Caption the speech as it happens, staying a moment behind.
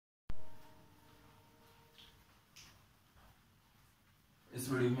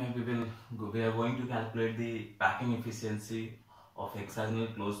video we are going to calculate the packing efficiency of hexagonal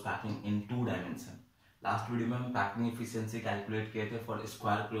closed packing in 2 dimension. Last video में हम packing efficiency calculate किए थे for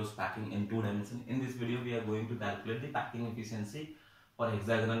square closed packing in 2 dimension. In this video we are going to calculate the packing efficiency for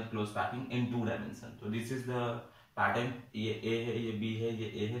hexagonal closed packing in 2 dimension. So this is the pattern. ये A है, ये B है,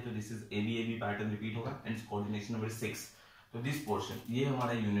 ये A है, तो this is AB pattern repeat होगा and coordination number 6. तो this portion ये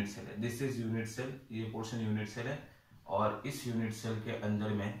हमारा unit cell है. This is unit cell. ये portion unit cell है. और इस यूनिट सेल के अंदर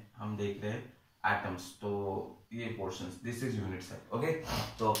में हम देख रहे हैं एटम्स, तो ये portions, this is unit cell. Okay,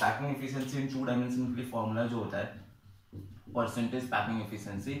 तो पैकिंग एफिशिएंसी इन 2 डायमेंशन के लिए फॉर्मूला जो होता है percentage packing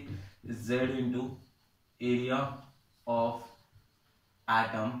efficiency is z into area of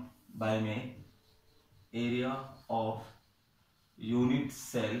atom by में area of unit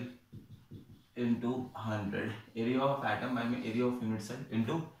cell into 100. Area of atom by में area of unit cell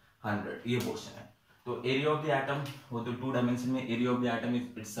into 100, ये portion है. तो एरिया ऑफ द एटम वो तो 2 डायमेंशन में area of the atom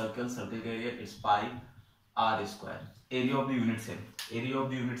is it's circle का area it's pi are square. Area of the unit cell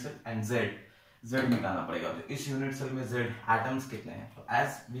and z निकालना पड़ेगा. तो इस यूनिट सेल में z एटम्स कितने हैं, तो as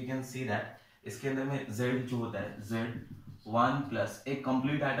we can see that इसके अंदर में z जो होता है z 1 प्लस एक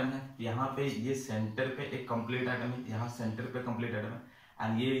कंप्लीट एटम है. यहाँ पे ये सेंटर पे एक कंप्लीट एटम है, यहाँ सेंटर पे कंप्लीट एटम है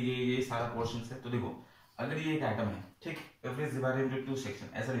एंड ये सारा पोर्शन है. तो देखो अगर ये एक एटम है, ठीक, if it is divided into 2 section,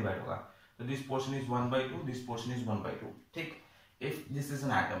 ऐसा डिवाइड होगा. So this portion is 1/2, this portion is 1/2. ठीक, if this is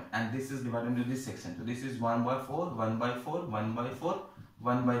an atom and this is divided into this section, so this is 1/4, 1/4, 1/4,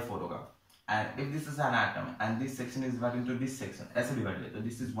 1/4 होगा. And if this is an atom and this section is divided into this section, ऐसे divide है, तो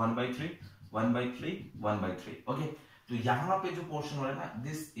this is 1/3, 1/3, 1/3. Okay, तो यहाँ पे जो portion हो रहा है ना,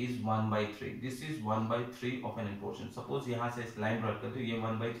 this is 1/3, this is 1/3 of an portion. Suppose यहाँ से इस लाइन ड्रॉ करते हो, ये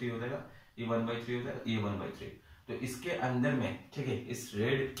 1/3 हो जाएगा, ये 1/3 हो जाएगा, ये 1/3. तो इसके अंदर में, ठीक है, इस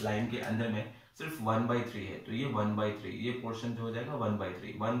रेड लाइन के अंदर में सिर्फ 1/3 है, तो ये 1/3, ये पोर्शन जो हो जाएगा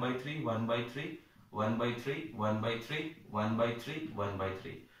 1/3, 1/3, 1/3, 1/3, 1/3, 1/3,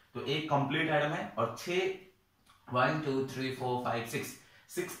 1/3. तो एक कंप्लीट एटम है और 1 2 3 4 5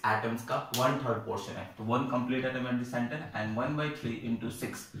 6 एटम्स का 1/3 पोर्शन है. तो 1 complete atom at the centre and 1/3 into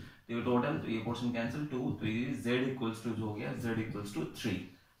 6, तो टोटल, तो ये पोर्शन कैंसिल 2, तो ये z इक्वल्स टू जो हो गया z equals to 3.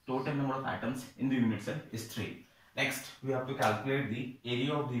 Total number of atoms in the unit cell is 3. Next, we have to calculate the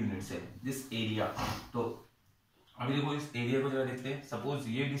area of the unit cell. This area. तो अभी देखो इस एरिया को जरा देखते हैं. सपोज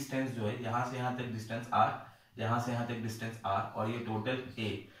ये डिस्टेंस जो है यहाँ से यहाँ तक डिस्टेंस r, यहाँ से यहाँ तक डिस्टेंस r और ये टोटल a.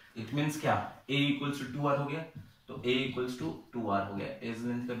 इट मीन्स क्या, a इक्वल्स टू 2r हो गया, तो a इक्वल्स टू 2r हो गया. एज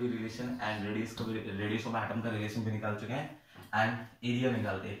लेंथ का भी रिलेशन एंड रेडियस का भी, रेडियस ऑफ एटम का रिलेशन भी निकाल चुके हैं एंड एरिया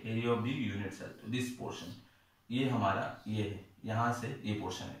निकालते हैं, area of the unit cell. तो दिस पोर्शन ये हमारा ये है, यहाँ से ये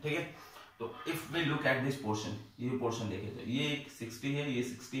पोर्शन है, ठीक है. तो if we look at this portion, ये पोर्शन देखें तो ये 60 है, ये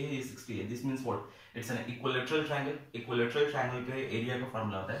 60 है, ये 60 है. This means what, it's an equilateral triangle. Equilateral triangle के एरिया का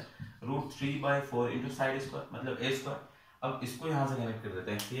फॉर्मूला होता है √3/4 इनटू साइड स्क्वायर, मतलब a स्क्वायर. अब इसको यहाँ से कनेक्ट कर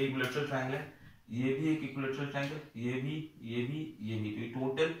देते हैं. ये इक्विलैटरल ट्रायंगल है, ये भी एक इक्विलैटरल ट्रायंगल, ये भी. तो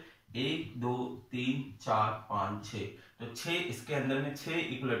टोटल 1 2 3 4 5 6, तो 6 इसके अंदर में 6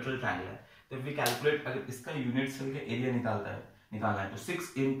 इक्विलैटरल ट्रायंगल है. तो वी कैलकुलेट, अगर इसका यूनिट सेल का एरिया निकालना है तो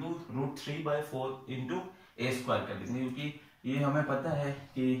 6 इंटू √3/4 इंटू a स्क्वायर कर देंगे, क्योंकि ये हमें पता है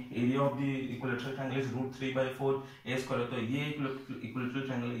कि area of the equilateral triangle is √3/4 a square. तो ये इक्विलैटरल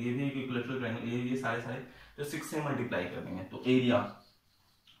ट्रायंगल, ये भी एक इक्विलैटरल ट्रायंगल, ये सारे तो 6 से मल्टीप्लाई कर देंगे. तो area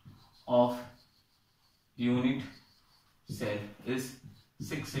of unit cell is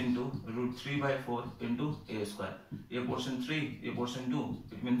 6 into √3/4 into a square. ये पोर्शन 3, ये portion 2,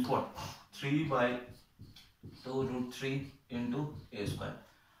 it means what, 3/2 √3 into a square.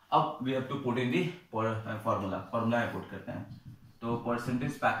 अब we have to put in the formula put करते हैं. तो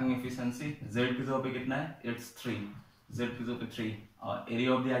परसेंटेज पैकिंग एफिशिएंसी z की जगह पे कितना है, it's 3, z की जगह पे 3 और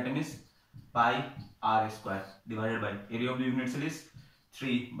area of the atom is pi r square divided by area of the unit cell is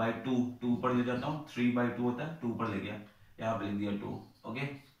 3/2, 2 ऊपर ले जाता हूँ, 3/2 होता है, 2 ऊपर ले गया, यहाँ पे लिख दिया 2. ओके,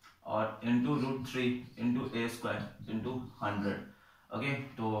 और into √3 into a square into 100. Okay,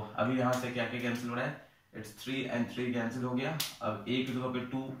 तो अभी यहाँ से क्या क्या कैंसिल हो रहा है, इट्स 3 and 3 कैंसिल हो गया. अब a की जगह पे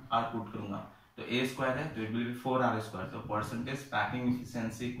 2r पुट करूंगा, तो a स्क्वायर है, तो it will be 4r square. तो percentage packing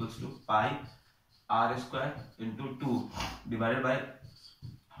efficiency equals to pi r square into 2 divided by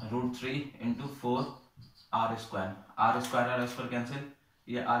 √3 into 4r square. r square cancel,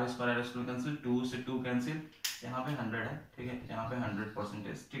 ये r स्क्वायर कैंसिल, 2 से 2 कैंसिल, यहाँ पे 100 है, ठीक है, यहाँ पे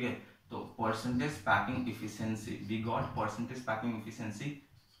 100%, ठीक है. तो percentage packing efficiency, we got percentage packing efficiency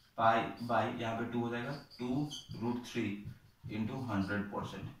pi by यहाँ पे 2 हो जाएगा, 2√3 इंटू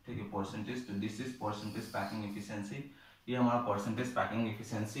 100%, ठीक है, परसेंटेज. तो this is percentage packing efficiency. ये हमारा percentage packing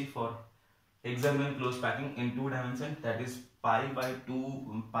efficiency for hexagonal close packing in 2 dimension, that is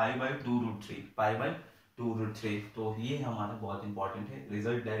pi/2√3 तो ये हमारा बहुत इंपॉर्टेंट है,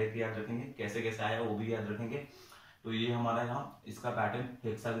 रिजल्ट डायरेक्ट याद रखेंगे, कैसे कैसे आया वो भी याद रखेंगे। तो ये हमारा यहाँ इसका pattern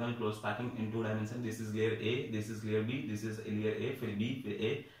hexagonal close packing in 2 dimension, this is layer A, this is layer B, this is layer A, फिर बी, फिर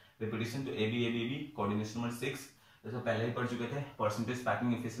ए, रिपीटेशन तो ए बी, कोऑर्डिनेशन नंबर 6 जैसे पहले ही पढ़ चुके थे। परसेंटेज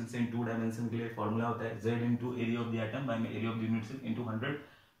पैकिंग एफिशिएंसी इन 2 डायमेंशन के लिए फॉर्मूला होता है z into area of the atom by area of the unit cell into 100।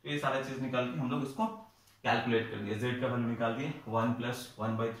 तो ये सारा चीज निकाल के हम लोग इसको कैलकुलेट कर दिया, z का वैल्यू निकाल दिए 1 +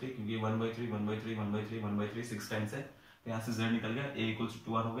 1/3, क्योंकि 1/3 1/3 1/3 1/3 6 टाइम्स है, तो यहाँ से z निकल गया, a =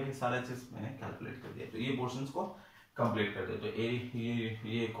 2 हो गया। ये सारा चीज मैंने कैलकुलेट कर दिया, तो ये पोर्शंस को कंप्लीट कर दे। तो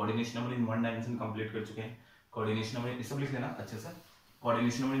ये coordination number in 1 dimension complete कर चुके हैं, कोऑर्डिनेशन नंबर इस सब लिख लेना अच्छे से,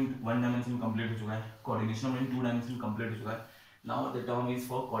 coordination number in 1 dimension complete हो चुका है, coordination number in 2 dimension complete हो चुका है। Now the term is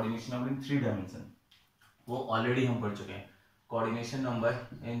for coordination number in 3 dimension, वो ऑलरेडी हम पढ़ चुके हैं। Coordination number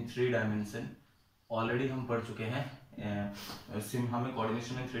in 3 dimension already हम पढ़ चुके हैं। हमें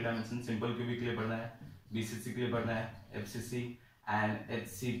coordination in 3 dimension simple cubic के लिए पढ़ना है, बीसीसी के लिए पढ़ना है, एफसीसी एंड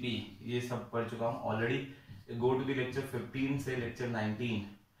एचसीपी, ये सब पढ़ चुका हूँ already. Go to the lecture 15 से लेक्चर 19,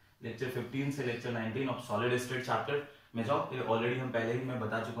 लेक्चर 15 से lecture 19 of solid state chapter में जाओ, ये ऑलरेडी हम पहले ही मैं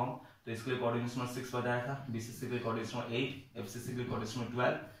बता चुका हूँ। तो इसके लिए कोऑर्डिनेशन नंबर 6 बताया था, बीसीसी के लिए कोऑर्डिनेशन नंबर 8, एफसीसी के लिए कोऑर्डिनेशन नंबर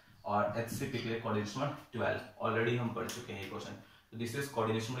 12 और एचसीपी के लिए कोऑर्डिनेशन नंबर 12 ऑलरेडी हम पढ़ चुके हैं ये question. So this is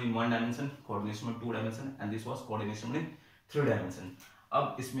coordination in 1 dimension, coordination in 2 dimension, and this was coordination in 3 dimension. अब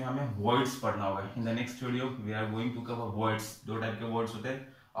इसमें हमें voids पढ़ना होगा। In the next video we are going to cover voids। 2 type के voids होते हैं,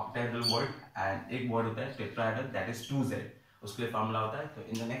 octahedral void and एक void होता है tetrahedral, that is 2z, उसके लिए फार्मूला होता है। तो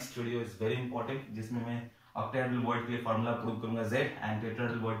in the next video is very important, जिसमें मैं octahedral void के लिए फार्मूला प्रूव करूंगा z and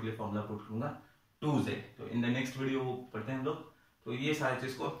tetrahedral void के लिए फार्मूला प्रूव करूंगा 2z। तो in the next video वो पढ़ते हैं हम लोग। तो ये सारी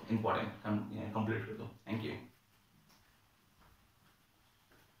चीज को important कंप्लीट कर दो। Thank you.